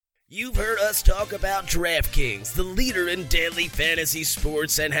You've heard us talk about DraftKings, the leader in daily fantasy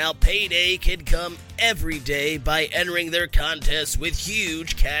sports, and how payday can come every day by entering their contests with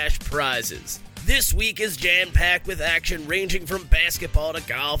huge cash prizes. This week is jam-packed with action ranging from basketball to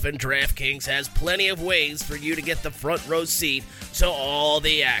golf, and DraftKings has plenty of ways for you to get the front row seat to all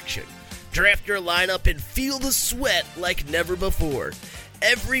the action. Draft your lineup and feel the sweat like never before.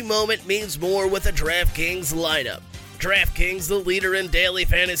 Every moment means more with a DraftKings lineup. DraftKings, the leader in daily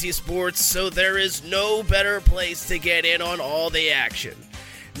fantasy sports, so there is no better place to get in on all the action.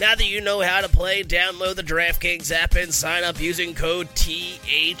 Now that you know how to play, download the DraftKings app and sign up using code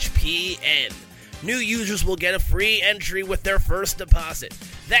THPN. New users will get a free entry with their first deposit.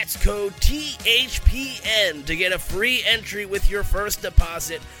 That's code THPN to get a free entry with your first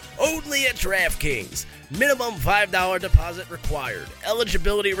deposit only at DraftKings. Minimum $5 deposit required.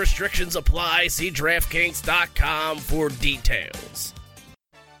 Eligibility restrictions apply. See DraftKings.com for details.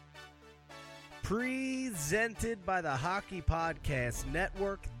 Presented by the Hockey Podcast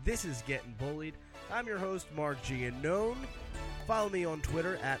Network, this is Getting Bullied. I'm your host, Mark Giannone. Follow me on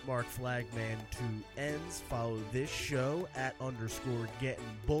Twitter at MarkFlagman2ends. Follow this show at _Getting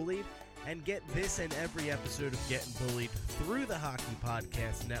Bullied. And get this and every episode of Getting Bullied through the Hockey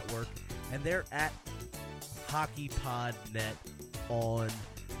Podcast Network. And they're at HockeyPodNet on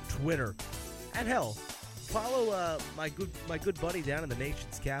Twitter. And hell, follow my good buddy down in the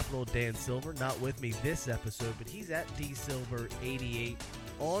nation's capital, Dan Silver. Not with me this episode, but he's at DSilver88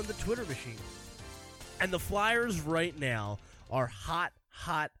 on the Twitter machine. And the Flyers right now are hot,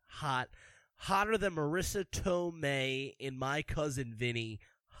 hot, hot. Hotter than Marissa Tomei and My Cousin Vinny.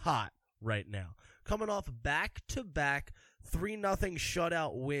 Hot right now. Coming off back-to-back 3-0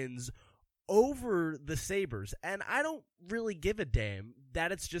 shutout wins over the Sabres. And I don't really give a damn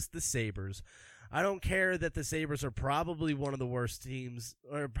that it's just the Sabres. I don't care that the Sabres are probably one of the worst teams,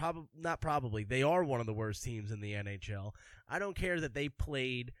 or not probably, they are one of the worst teams in the NHL. I don't care that they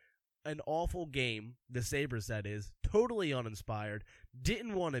played an awful game, the Sabres that is, totally uninspired,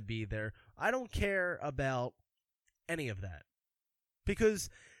 didn't want to be there. I don't care about any of that.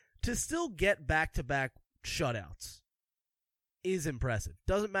 Because to still get back-to-back shutouts is impressive.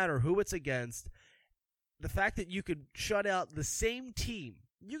 Doesn't matter who it's against. The fact that you could shut out the same team,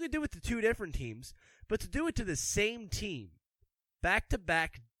 you could do it to two different teams, but to do it to the same team,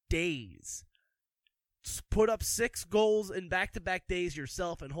 back-to-back days, put up 6 goals in back-to-back days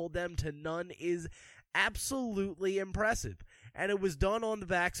yourself and hold them to none is absolutely impressive. And it was done on the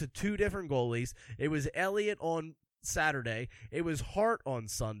backs of 2 different goalies. It was Elliott on Saturday. It was Hart on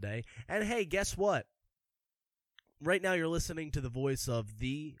Sunday. And hey, guess what? Right now you're listening to the voice of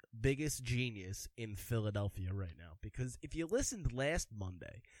the biggest genius in Philadelphia right now. Because if you listened last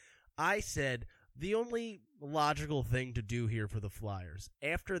Monday, I said the only logical thing to do here for the Flyers,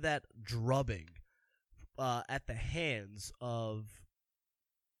 after that drubbing at the hands of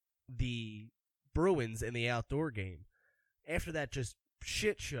the Bruins in the outdoor game, after that just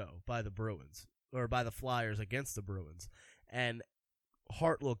shit show by the Bruins, or by the Flyers against the Bruins, and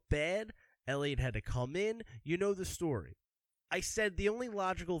Hart looked bad, Elliott had to come in, you know the story. I said the only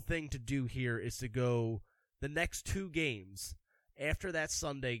logical thing to do here is to go the next 2 games, after that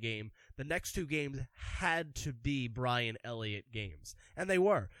Sunday game, the next 2 games had to be Brian Elliott games. And they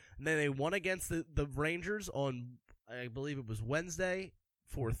were. And then they won against the Rangers on, I believe it was Wednesday,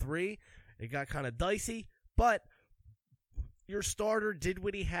 4-3. It got kind of dicey, but your starter did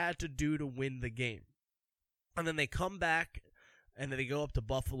what he had to do to win the game. And then they come back, and then they go up to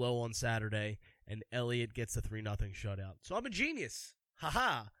Buffalo on Saturday, and Elliott gets a 3-0 shutout. So I'm a genius.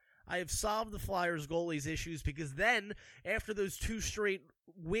 Ha-ha. I have solved the Flyers' goalies' issues, because then, after those 2 straight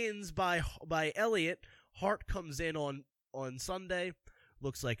wins by Elliott, Hart comes in on Sunday,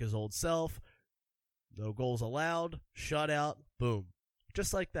 looks like his old self, no goals allowed, shutout, boom.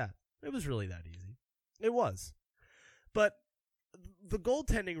 Just like that. It was really that easy. It was. But the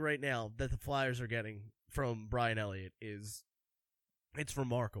goaltending right now that the Flyers are getting from Brian Elliott it's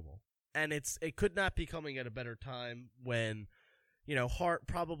remarkable. And it could not be coming at a better time when, Hart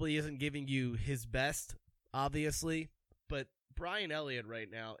probably isn't giving you his best, obviously, but Brian Elliott right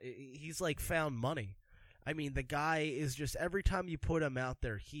now, he's like found money. I mean, the guy is just, every time you put him out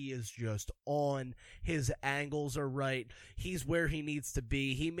there, he is just on. His angles are right. He's where he needs to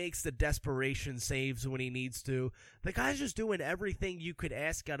be. He makes the desperation saves when he needs to. The guy's just doing everything you could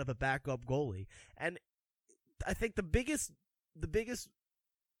ask out of a backup goalie. And I think the biggest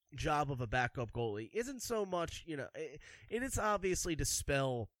job of a backup goalie isn't so much, it is obviously to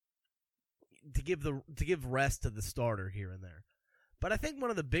give rest to the starter here and there. But I think one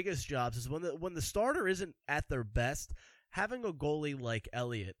of the biggest jobs is when the starter isn't at their best, having a goalie like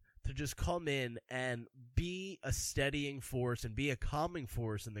Elliott to just come in and be a steadying force and be a calming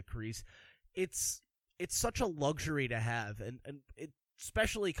force in the crease, it's such a luxury to have, and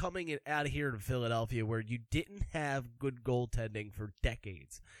especially coming out of here to Philadelphia where you didn't have good goaltending for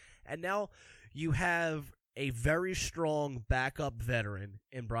decades. And now you have a very strong backup veteran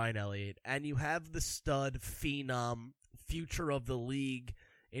in Brian Elliott, and you have the stud, phenom, future of the league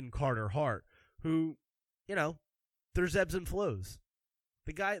in Carter Hart, who, there's ebbs and flows.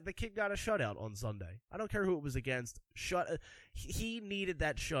 The kid got a shutout on Sunday. I don't care who it was against. He needed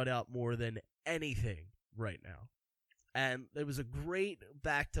that shutout more than anything right now. And it was a great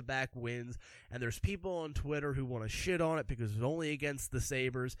back-to-back wins, and there's people on Twitter who want to shit on it because it's only against the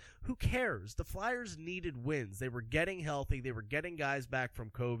Sabres. Who cares? The Flyers needed wins. They were getting healthy. They were getting guys back from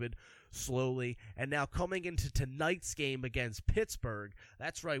COVID slowly, and now coming into tonight's game against Pittsburgh,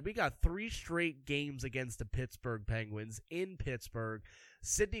 that's right, we got 3 straight games against the Pittsburgh Penguins in Pittsburgh.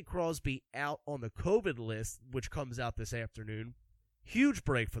 Sidney Crosby out on the COVID list, which comes out this afternoon. Huge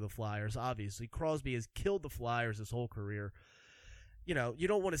break for the Flyers, obviously. Crosby has killed the Flyers his whole career. You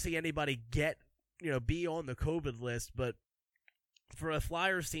don't want to see anybody be on the COVID list, but for a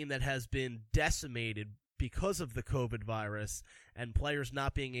Flyers team that has been decimated because of the COVID virus and players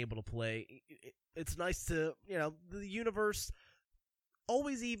not being able to play, it's nice to, the universe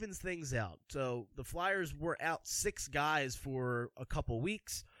always evens things out. So the Flyers were out 6 guys for a couple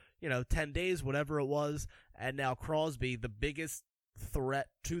weeks, 10 days, whatever it was, and now Crosby, the biggest threat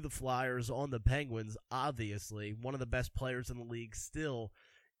to the Flyers on the Penguins, obviously one of the best players in the league, still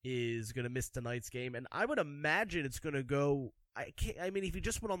is going to miss tonight's game. And I would imagine it's going to go, if you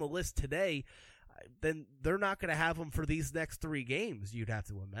just went on the list today, then they're not going to have him for these next 3 games, you'd have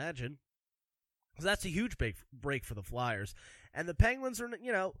to imagine. So that's a huge break for the Flyers. And the Penguins are,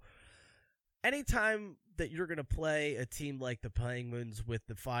 anytime that you're going to play a team like the Penguins with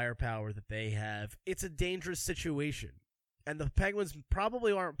the firepower that they have, it's a dangerous situation. And the Penguins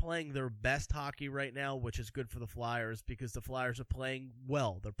probably aren't playing their best hockey right now, which is good for the Flyers because the Flyers are playing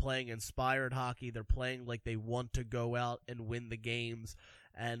well. They're playing inspired hockey. They're playing like they want to go out and win the games,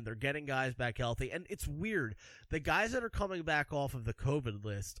 and they're getting guys back healthy. And it's weird. The guys that are coming back off of the COVID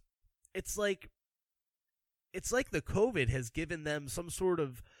list, it's like the COVID has given them some sort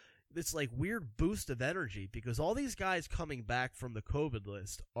of this weird boost of energy because all these guys coming back from the COVID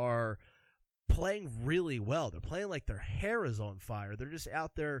list are playing really well. They're playing like their hair is on fire. They're just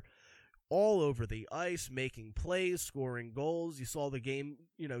out there all over the ice, making plays, scoring goals. You saw the game,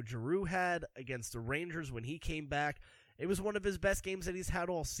 Giroux had against the Rangers when he came back. It was one of his best games that he's had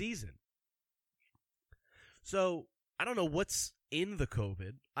all season. So, I don't know what's in the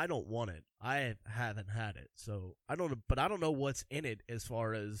COVID. I don't want it. I haven't had it. So, I don't know what's in it as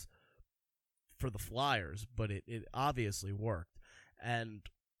far as for the Flyers, but it obviously worked. And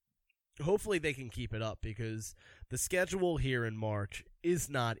hopefully they can keep it up because the schedule here in March is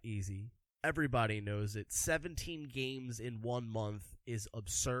not easy. Everybody knows it. 17 games in 1 month is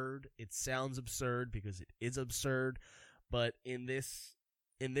absurd. It sounds absurd because it is absurd, but in this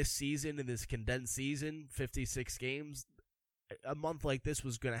season, in this condensed season, 56 games, a month like this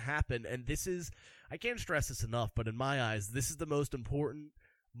was going to happen, and this is, I can't stress this enough, but in my eyes, this is the most important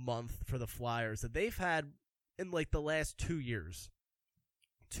month for the Flyers that they've had in the last 2 years.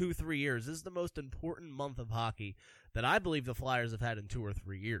 2-3 years. This is the most important month of hockey that I believe the Flyers have had in 2 or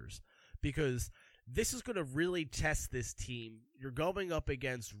 3 years because this is going to really test this team. You're going up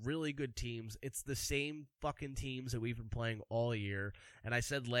against really good teams. It's the same fucking teams that we've been playing all year. And I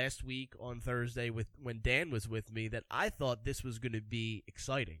said last week on Thursday when Dan was with me that I thought this was going to be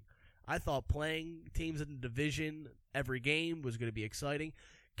exciting. I thought playing teams in the division every game was going to be exciting.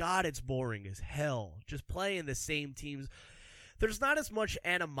 God, it's boring as hell. Just playing the same teams. There's not as much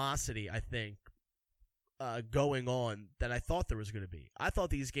animosity, I think, going on that I thought there was going to be. I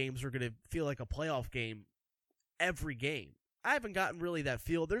thought these games were going to feel like a playoff game every game. I haven't gotten really that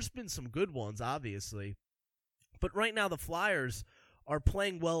feel. There's been some good ones, obviously. But right now the Flyers are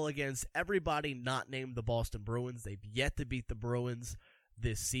playing well against everybody not named the Boston Bruins. They've yet to beat the Bruins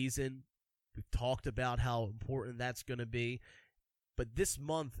this season. We've talked about how important that's going to be. But this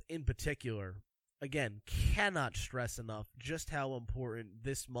month in particular, again, cannot stress enough just how important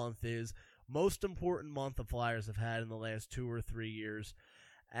this month is. Most important month the Flyers have had in the last 2 or 3 years.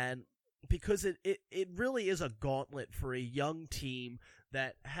 And because it really is a gauntlet for a young team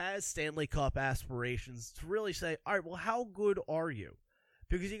that has Stanley Cup aspirations to really say, all right, well, how good are you?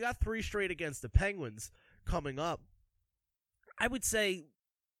 Because you got 3 straight against the Penguins coming up. I would say,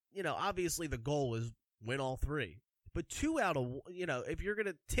 obviously the goal is win all 3. But 2 out of, if you're going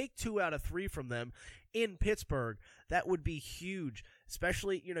to take 2 out of 3 from them in Pittsburgh, that would be huge.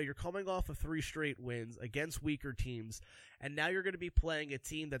 Especially, you're coming off of 3 straight wins against weaker teams, and now you're going to be playing a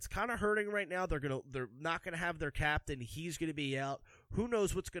team that's kind of hurting right now. They're not going to have their captain. He's going to be out. Who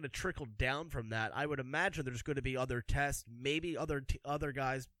knows what's going to trickle down from that? I would imagine there's going to be other tests, maybe other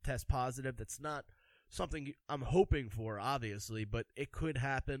guys test positive. That's not something I'm hoping for, obviously, but it could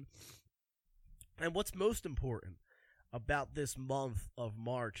happen. And what's most important about this month of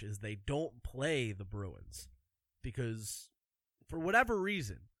March is they don't play the Bruins, because for whatever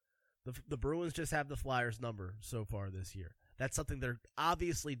reason, the Bruins just have the Flyers number so far this year. That's something they're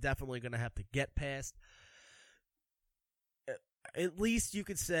obviously definitely going to have to get past. At least you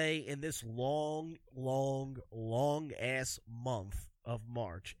could say in this long ass month of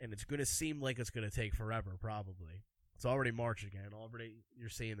March, and it's going to seem like it's going to take forever, probably. It's already March again. Already you're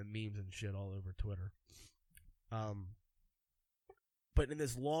seeing the memes and shit all over Twitter. But in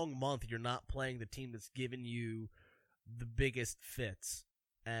this long month, you're not playing the team that's given you the biggest fits.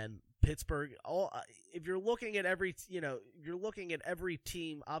 And Pittsburgh, if you're looking at every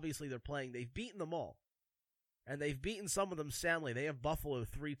team, obviously they're playing, they've beaten them all. And they've beaten some of them soundly. They have Buffalo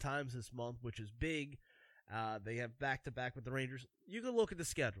 3 times this month, which is big. They have back-to-back with the Rangers. You can look at the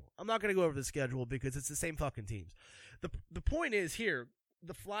schedule. I'm not going to go over the schedule because it's the same fucking teams. The point is here,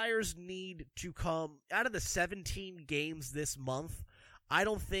 the Flyers need to come out of the 17 games this month. I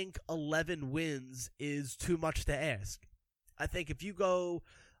don't think 11 wins is too much to ask. I think if you go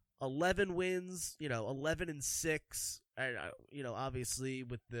 11 wins, 11-6, obviously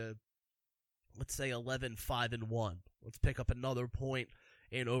with the, let's say 11-5-1. Let's pick up another point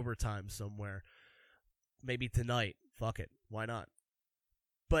in overtime somewhere. Maybe tonight. Fuck it. Why not?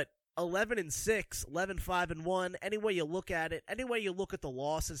 But 11-6, 11-5-1, any way you look at it, any way you look at the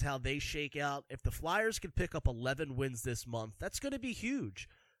losses, how they shake out, if the Flyers could pick up 11 wins this month, that's going to be huge.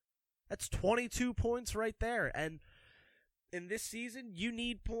 That's 22 points right there. And in this season, you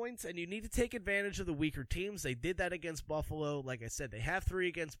need points, and you need to take advantage of the weaker teams. They did that against Buffalo. Like I said, they have 3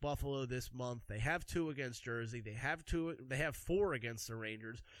 against Buffalo this month. They have 2 against Jersey. They have 4 against the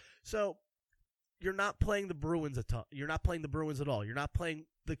Rangers. So you're not playing the Bruins a ton. You're not playing the Bruins at all. You're not playing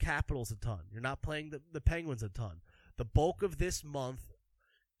the Capitals a ton. You're not playing the Penguins a ton. The bulk of this month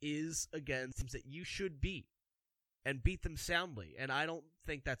is against teams that you should beat, and beat them soundly. And I don't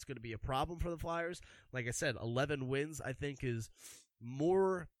think that's going to be a problem for the Flyers. Like I said, 11 wins I think is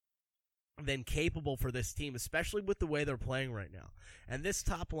more than capable for this team, especially with the way they're playing right now. And this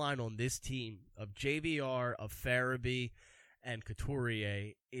top line on this team of JVR, of Farabee, and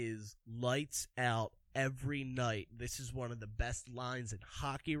Couturier is lights out every night. This is one of the best lines in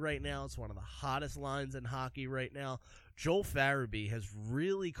hockey right now. It's one of the hottest lines in hockey right now. Joel Farabee has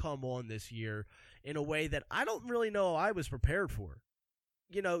really come on this year in a way that I don't really know I was prepared for.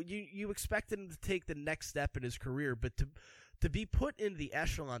 You expected him to take the next step in his career, but to be put in the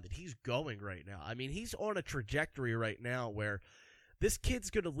echelon that he's going right now, I mean, he's on a trajectory right now where this kid's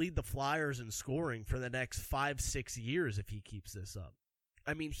going to lead the Flyers in scoring for the next 5-6 years if he keeps this up.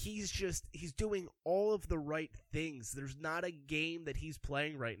 I mean, he's doing all of the right things. There's not a game that he's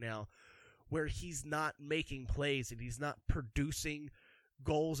playing right now where he's not making plays and he's not producing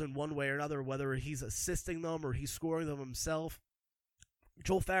goals in one way or another, whether he's assisting them or he's scoring them himself.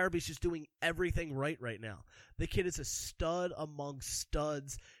 Joel Farabee's just doing everything right now. The kid is a stud among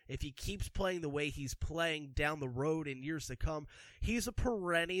studs. If he keeps playing the way he's playing down the road in years to come, he's a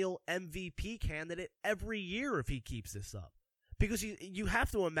perennial MVP candidate every year if he keeps this up. Because you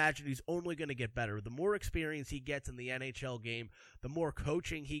have to imagine he's only going to get better. The more experience he gets in the NHL game, the more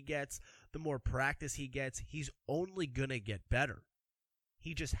coaching he gets, the more practice he gets, he's only going to get better.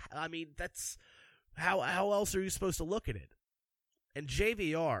 That's how else are you supposed to look at it? And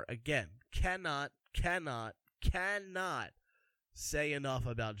JVR, again, cannot say enough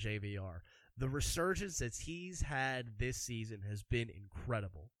about JVR. The resurgence that he's had this season has been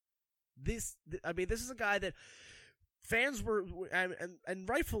incredible. This is a guy that fans were, and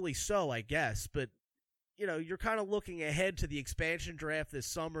rightfully so, I guess, but you're kind of looking ahead to the expansion draft this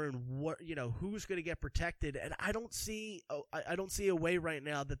summer and who's going to get protected, and I don't see a way right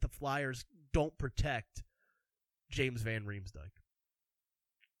now that the Flyers don't protect James Van Riemsdyk.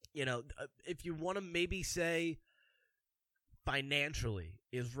 If you want to maybe say financially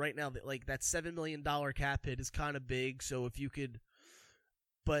is right now that like that $7 million cap hit is kind of big, so if you could,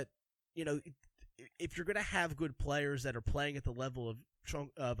 but if you're going to have good players that are playing at the level of Sean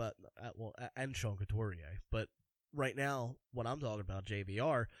Couturier, but right now, what I'm talking about,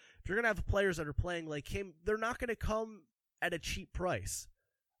 JVR, if you're going to have players that are playing like him, they're not going to come at a cheap price.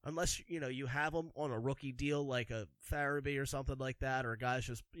 Unless, you have them on a rookie deal like a Farabee or something like that, or a guy's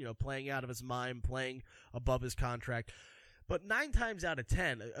just, playing out of his mind, playing above his contract. But 9 times out of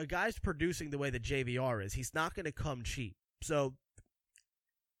 10, a guy's producing the way that JVR is. He's not going to come cheap. So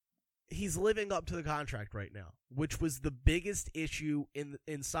he's living up to the contract right now, which was the biggest issue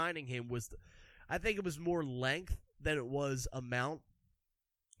in signing him. I think it was more length than it was amount.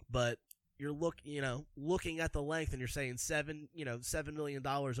 But you're looking at the length, and you're saying $7 million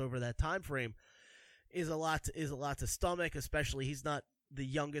over that time frame is a lot to stomach. Especially he's not the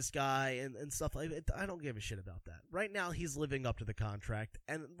youngest guy and stuff like that. I don't give a shit about that. Right now, he's living up to the contract,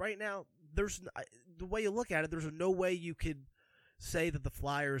 and right now, the way you look at it, there's no way you could say that the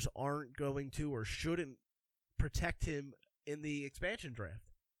Flyers aren't going to or shouldn't protect him in the expansion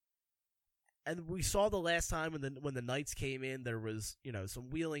draft. And we saw the last time when the Knights came in, there was some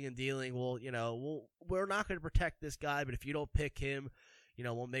wheeling and dealing. Well, we're not going to protect this guy, but if you don't pick him,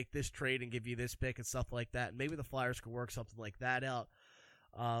 we'll make this trade and give you this pick and stuff like that. And maybe the Flyers could work something like that out.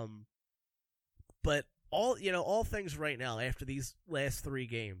 But all things right now after these last 3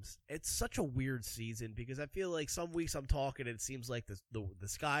 games, it's such a weird season because I feel like some weeks I'm talking and it seems like the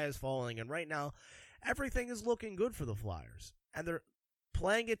sky is falling, and right now everything is looking good for the Flyers, and they're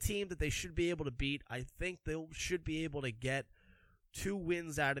playing a team that they should be able to beat. I think they should be able to get 2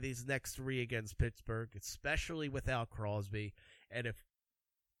 wins out of these next 3 against Pittsburgh, especially without Crosby. And if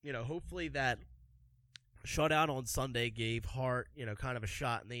hopefully that shutout on Sunday gave Hart, kind of a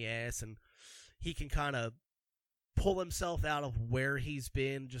shot in the ass, and he can kind of pull himself out of where he's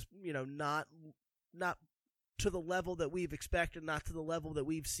been, just, not to the level that we've expected, not to the level that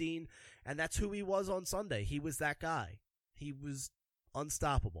we've seen, and that's who he was on Sunday. He was that guy. He was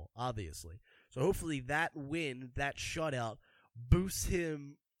unstoppable, obviously. So hopefully that win, that shutout, boosts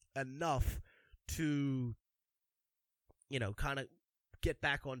him enough to, kind of get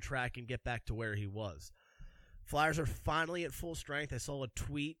back on track and get back to where he was. Flyers are finally at full strength. I saw a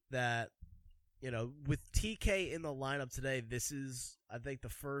tweet that, with TK in the lineup today, this is, I think, the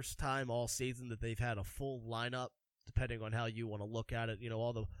first time all season that they've had a full lineup, depending on how you want to look at it.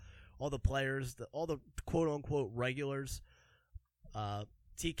 All the players, all the quote-unquote regulars.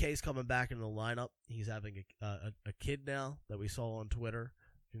 TK's coming back into the lineup. He's having a kid now that we saw on Twitter.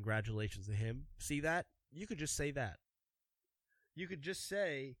 Congratulations to him. See that? You could just say that. You could just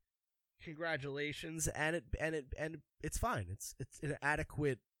say congratulations, and it's fine. It's an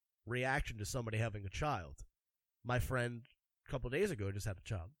adequate reaction to somebody having a child. My friend a couple of days ago just had a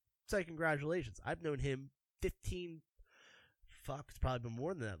child. Say congratulations. I've known him 15. It's probably been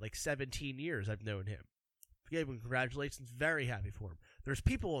more than that. Like 17 years I've known him. Gave him congratulations. Very happy for him. There's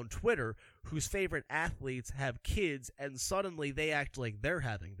people on Twitter whose favorite athletes have kids, and suddenly they act like they're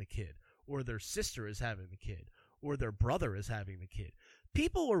having the kid, or their sister is having the kid, or their brother is having the kid.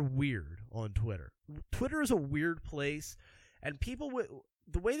 People are weird on Twitter. Twitter is a weird place, and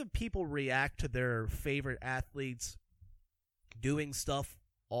the way that people react to their favorite athletes doing stuff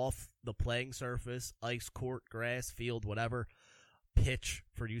off the playing surface, ice, court, grass, field, whatever, pitch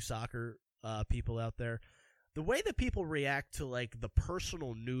for you soccer people out there. The way that people react to, like, the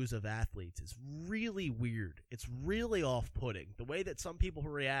personal news of athletes is really weird. It's really off-putting. The way that some people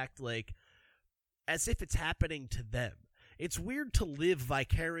react, like, as if it's happening to them. It's weird to live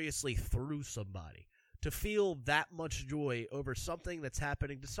vicariously through somebody, to feel that much joy over something that's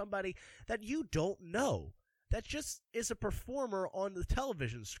happening to somebody that you don't know, that just is a performer on the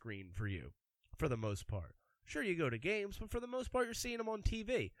television screen for you, for the most part. Sure, you go to games, but for the most part, you're seeing them on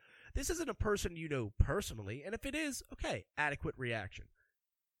TV. This isn't a person you know personally, and if it is, okay, adequate reaction.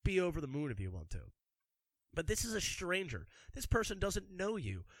 Be over the moon if you want to. But this is a stranger. This person doesn't know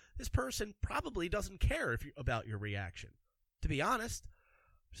you. This person probably doesn't care about your reaction, to be honest.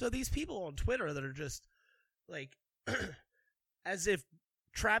 So these people on Twitter that are just, like, as if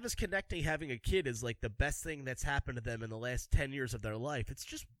Travis Konecny having a kid is, like, the best thing that's happened to them in the last 10 years of their life. It's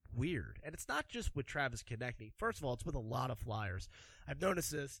just weird. And it's not just with Travis Konecny. First of all, it's with a lot of Flyers. I've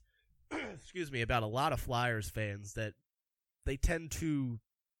noticed this, about a lot of Flyers fans, that they tend to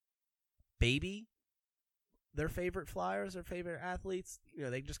baby their favorite Flyers, their favorite athletes.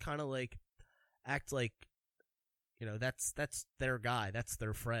 They just kind of, like, act like, that's their guy, that's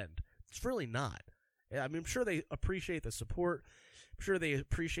their friend. It's really not. I mean, I'm sure they appreciate the support. I'm sure they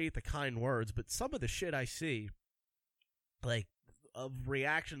appreciate the kind words, but some of the shit I see, like, of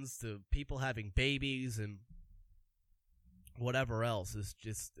reactions to people having babies and whatever else, is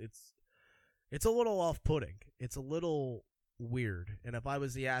just, it's a little off-putting. It's a little weird. And if I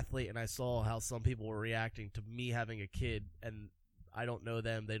was the athlete and I saw how some people were reacting to me having a kid and I don't know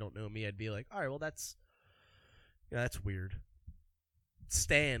them, they don't know me, I'd be like, all right, well, that's weird.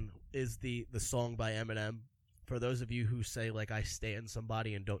 Stan is the song by Eminem For those of you who say, like, I stan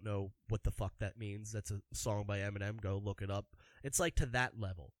somebody and don't know what the fuck that means, that's a song by Eminem. Go look it up. It's like to that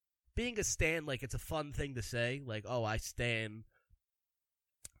level. Being a stan, like, it's a fun thing to say. Like, oh, I stan,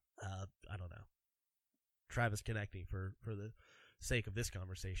 I don't know, Travis Konecny for the sake of this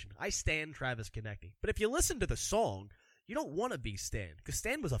conversation. I stan Travis Konecny. But if you listen to the song, you don't want to be Stan, because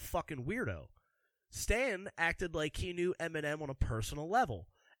Stan was a fucking weirdo. Stan acted like he knew Eminem on a personal level.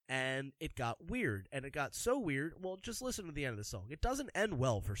 And it got weird, and it got so weird. Well, just listen to the end of the song. It doesn't end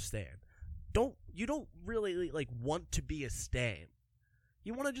well for Stan. You don't really like want to be a Stan.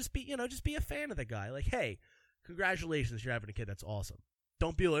 You want to just be a fan of the guy. Like, hey, congratulations, you're having a kid. That's awesome.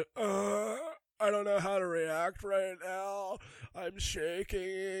 Don't be like, I don't know how to react right now. I'm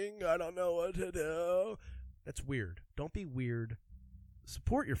shaking. I don't know what to do. That's weird. Don't be weird.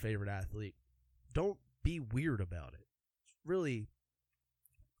 Support your favorite athlete. Don't be weird about it. Really.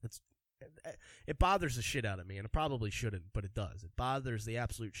 It bothers the shit out of me, and it probably shouldn't, but it does. It bothers the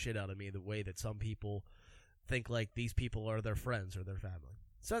absolute shit out of me the way that some people think like these people are their friends or their family.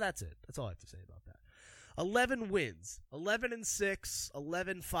 So that's it. That's all I have to say about that. 11 wins. 11-6,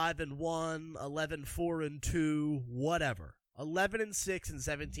 11-5-1, 11-4-2, whatever. 11-6 in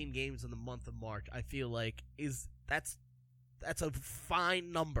 17 games in the month of March, I feel like that's a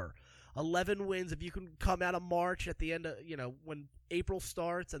fine number. 11 wins. If you can come out of March at the end of, when April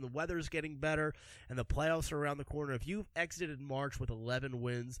starts and the weather's getting better and the playoffs are around the corner, if you've exited March with 11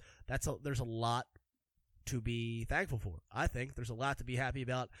 wins, there's a lot to be thankful for. I think there's a lot to be happy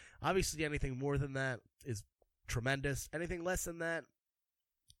about. Obviously, anything more than that is tremendous. Anything less than that,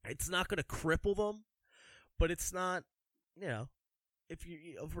 it's not going to cripple them, but it's not, if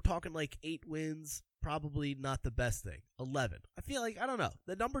we're talking like 8 wins, probably not the best thing. 11. I feel like, I don't know.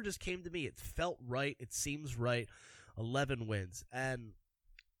 The number just came to me. It felt right. It seems right. 11 wins. And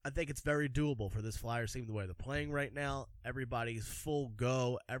I think it's very doable for this Flyers team the way they're playing right now. Everybody's full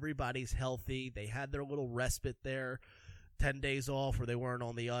go. Everybody's healthy. They had their little respite there. 10 days off where they weren't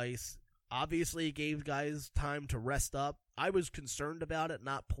on the ice. Obviously, it gave guys time to rest up. I was concerned about it.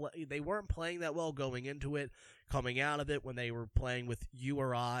 They weren't playing that well going into it. Coming out of it when they were playing with you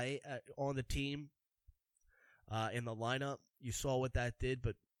or I on the team. In the lineup, you saw what that did,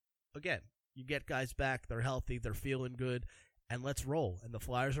 but again, you get guys back, they're healthy, they're feeling good, and let's roll. And the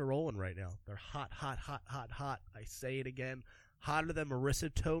Flyers are rolling right now. They're hot, hot, hot, hot, hot. I say it again, hotter than Marissa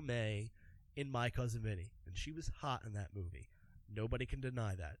Tomei in My Cousin Vinny, and she was hot in that movie. Nobody can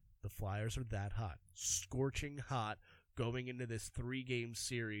deny that. The Flyers are that hot, scorching hot, going into this 3-game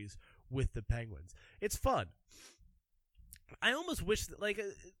series with the Penguins. It's fun. I almost wish that, like,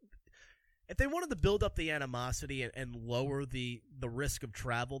 if they wanted to build up the animosity and lower the risk of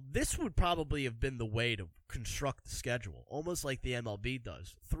travel, this would probably have been the way to construct the schedule, almost like the MLB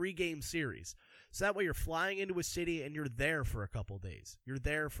does. 3-game series. So that way you're flying into a city and you're there for a couple days. You're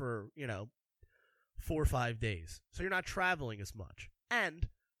there for, 4 or 5 days. So you're not traveling as much. And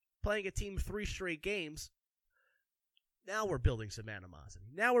playing a team 3 straight games, now we're building some animosity.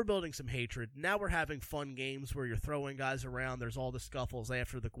 Now we're building some hatred. Now we're having fun games where you're throwing guys around. There's all the scuffles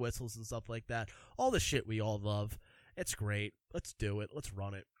after the whistles and stuff like that. All the shit we all love. It's great. Let's do it. Let's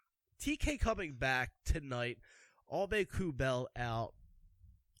run it. TK coming back tonight. Aube-Kubel out.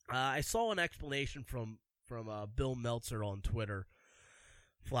 I saw an explanation from Bill Meltzer on Twitter.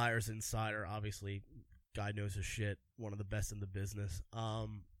 Flyers insider, obviously. Guy knows his shit. One of the best in the business.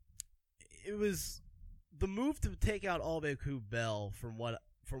 It was the move to take out Aube-Kubel from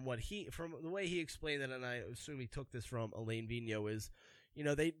the way he explained it, and I assume he took this from Alain Vigneault, is,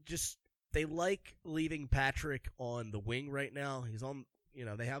 they like leaving Patrick on the wing right now. He's on,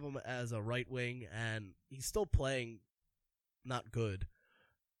 they have him as a right wing, and he's still playing not good.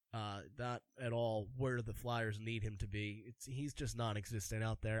 Not at all where the Flyers need him to be. He's just non-existent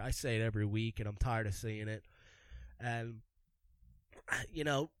out there. I say it every week, and I'm tired of saying it. And,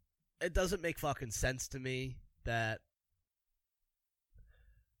 it doesn't make fucking sense to me that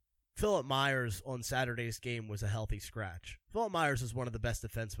Philip Myers on Saturday's game was a healthy scratch. Philip Myers is one of the best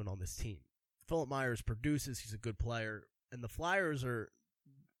defensemen on this team. Philip Myers produces. He's a good player. And the Flyers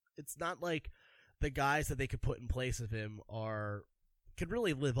it's not like the guys that they could put in place of him could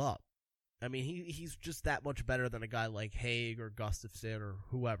really live up. I mean, he's just that much better than a guy like Haig or Gustafsson or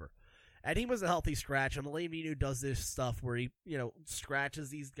whoever. And he was a healthy scratch. And Alain Vigneault does this stuff where he, scratches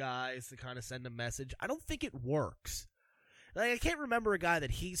these guys to kind of send a message. I don't think it works. Like, I can't remember a guy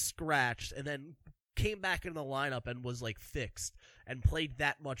that he scratched and then came back into the lineup and was, fixed and played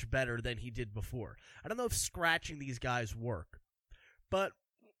that much better than he did before. I don't know if scratching these guys work. But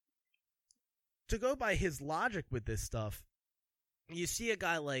to go by his logic with this stuff, you see a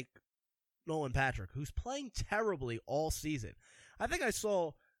guy like Nolan Patrick, who's playing terribly all season. I think I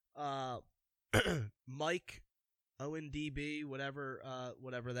saw Mike ONDB, whatever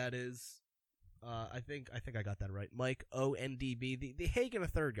that is. I think I got that right. Mike ONDB, the Hagen a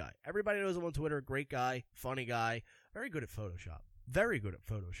third guy. Everybody knows him on Twitter. Great guy, funny guy, very good at Photoshop.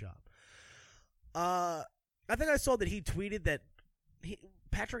 I think I saw that he tweeted that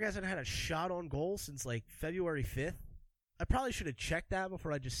Patrick hasn't had a shot on goal since like February 5th. I probably should have checked that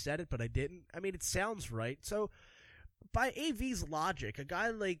before I just said it, but I didn't. I mean, it sounds right. So, by AV's logic, a guy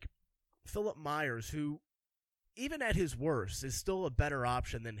like Philip Myers, who, even at his worst, is still a better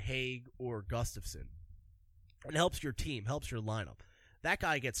option than Haig or Gustafsson, and helps your team, helps your lineup. That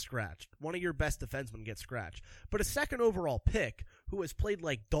guy gets scratched. One of your best defensemen gets scratched. But a second overall pick who has played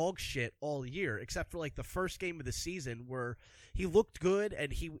like dog shit all year, except for like the first game of the season where he looked good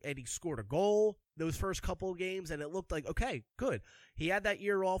and he scored a goal those first couple of games, and it looked like, okay, good. He had that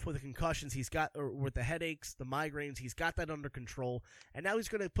year off with the concussions, or with the headaches, the migraines, he's got that under control, and now he's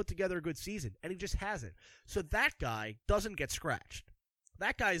going to put together a good season, and he just hasn't. So that guy doesn't get scratched.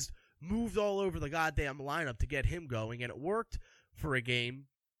 That guy's moved all over the goddamn lineup to get him going, and it worked for a game,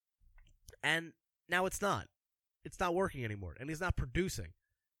 and now it's not. It's not working anymore, and he's not producing.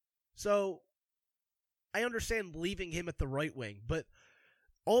 So, I understand leaving him at the right wing, but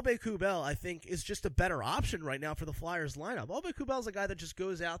Aube-Kubel, I think, is just a better option right now for the Flyers lineup. Aube-Kubel's a guy that just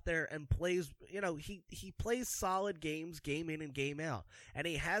goes out there and plays, he plays solid games, game in and game out. And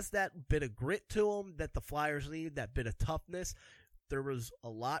he has that bit of grit to him that the Flyers need, that bit of toughness. There was a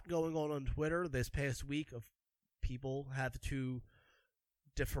lot going on Twitter this past week of people have to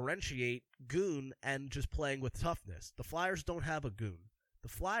differentiate goon and just playing with toughness. The Flyers don't have a goon. The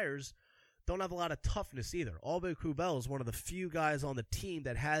Flyers don't have a lot of toughness either. Aube-Kubel is one of the few guys on the team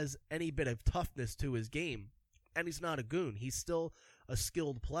that has any bit of toughness to his game, and he's not a goon. He's still a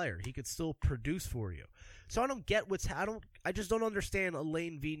skilled player. He could still produce for you. So I don't get I just don't understand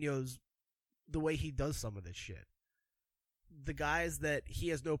Alain Vigneault's the way he does some of this shit. The guys that he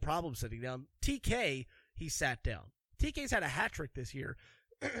has no problem sitting down. TK, he sat down. TK's had a hat trick this year.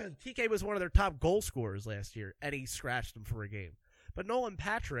 TK was one of their top goal scorers last year, and he scratched him for a game. But Nolan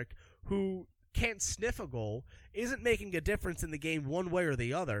Patrick, who can't sniff a goal, isn't making a difference in the game one way or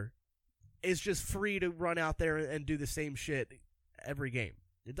the other, is just free to run out there and do the same shit every game.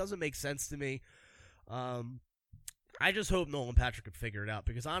 It doesn't make sense to me. I just hope Nolan Patrick can figure it out,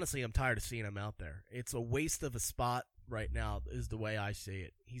 because honestly, I'm tired of seeing him out there. It's a waste of a spot right now, is the way I see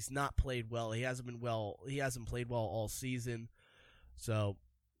it. He's not played well. He hasn't played well all season. So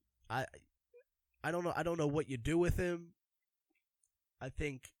I don't know. I don't know what you do with him. I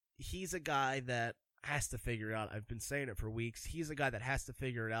think he's a guy that has to figure it out. I've been saying it for weeks. He's a guy that has to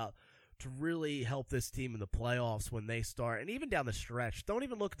figure it out to really help this team in the playoffs when they start, and even down the stretch. Don't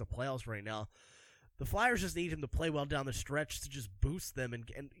even look at the playoffs right now. The Flyers just need him to play well down the stretch to just boost them, and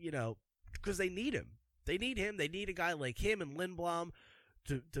because they need him. They need him. They need a guy like him and Lindblom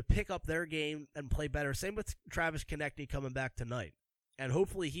to pick up their game and play better. Same with Travis Konecny coming back tonight. And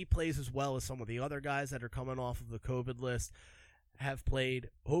hopefully he plays as well as some of the other guys that are coming off of the COVID list have played.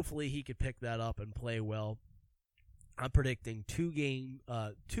 Hopefully he could pick that up and play well. I'm predicting 2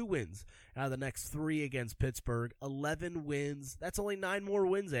 wins out of the next 3 against Pittsburgh. 11 wins. That's only 9 more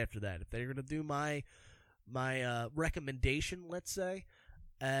wins after that. If they're going to do my recommendation, let's say,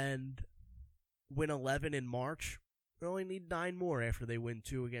 and win 11 in March, they only need 9 more after they win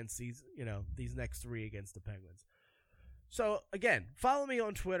 2 against these next 3 against the Penguins. So, again, follow me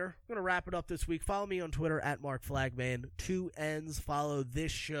on Twitter. I'm going to wrap it up this week. Follow me on Twitter at Mark Flagman. 2 N's. Follow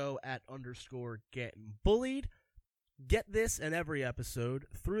this show at _gettingbullied. Get this and every episode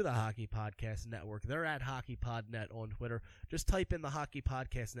through the Hockey Podcast Network. They're at HockeyPodNet on Twitter. Just type in the Hockey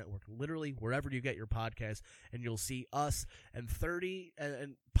Podcast Network, literally wherever you get your podcasts, and you'll see us and 30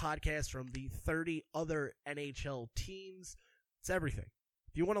 and podcasts from the 30 other NHL teams. It's everything.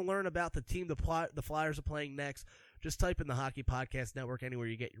 If you want to learn about the team the Flyers are playing next, just type in the Hockey Podcast Network anywhere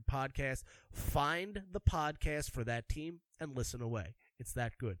you get your podcast. Find the podcast for that team and listen away. It's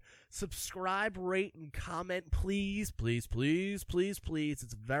that good. Subscribe, rate, and comment, please, please, please, please, please.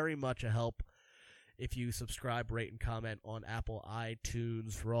 It's very much a help if you subscribe, rate, and comment on Apple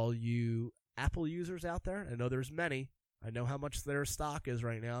iTunes. For all you Apple users out there, I know there's many. I know how much their stock is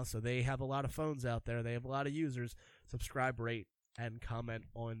right now, so they have a lot of phones out there. They have a lot of users. Subscribe, rate, and comment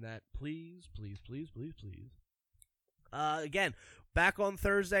on that, please, please, please, please, please. Again, back on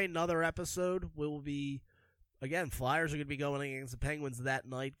Thursday, another episode. Flyers are going to be going against the Penguins that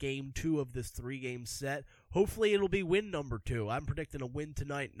night, game 2 of this 3-game set. Hopefully it'll be win number 2. I'm predicting a win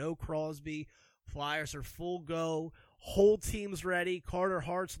tonight. No Crosby. Flyers are full go. Whole team's ready. Carter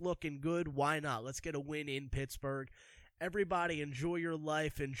Hart's looking good. Why not? Let's get a win in Pittsburgh. Everybody enjoy your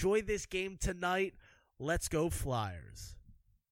life. Enjoy this game tonight. Let's go Flyers.